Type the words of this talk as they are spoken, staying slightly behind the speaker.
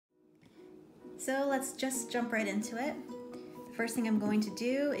So let's just jump right into it. The first thing I'm going to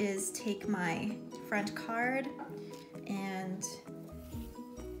do is take my front card and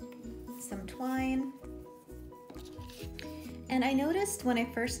some twine. And I noticed when I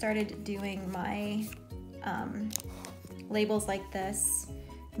first started doing my labels like this,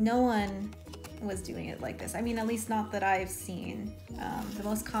 no one was doing it like this. I mean, at least not that I've seen. The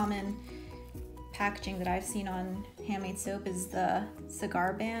most common packaging that I've seen on handmade soap is the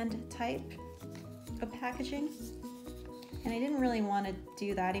cigar band type of packaging. And I didn't really want to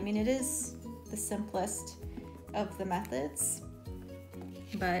do that. I mean, it is the simplest of the methods,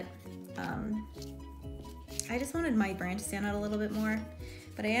 but I just wanted my brand to stand out a little bit more.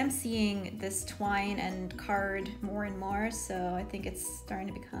 But I am seeing this twine and card more and more, so I think it's starting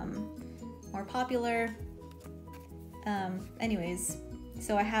to become more popular. Anyways,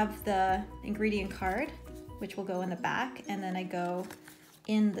 so I have the ingredient card, which will go in the back, and then I go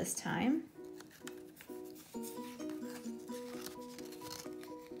in this time.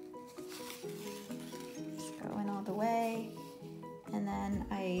 Just go in all the way, and then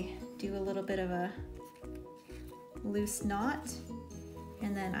I do a little bit of a loose knot,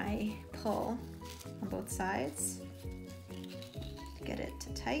 and then I pull on both sides to get it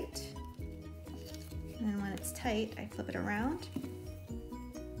tight. And then when it's tight, I flip it around.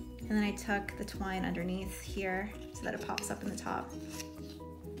 And then I tuck the twine underneath here so that it pops up in the top.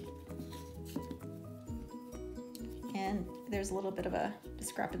 And there's a little bit of a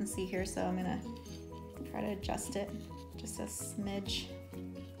discrepancy here, so I'm gonna try to adjust it just a smidge.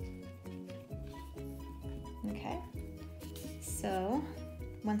 Okay, so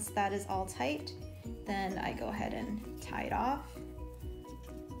once that is all tight, then I go ahead and tie it off.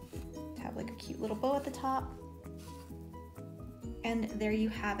 Have like a cute little bow at the top. And there you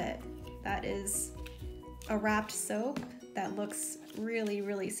have it. That is a wrapped soap that looks really,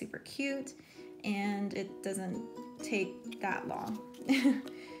 really super cute, and it doesn't take that long.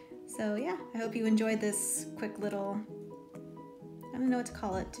 So yeah, I hope you enjoyed this quick little, I don't know what to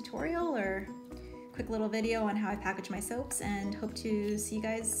call it, tutorial or quick little video on how I package my soaps, and hope to see you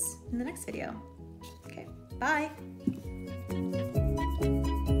guys in the next video. Okay, bye!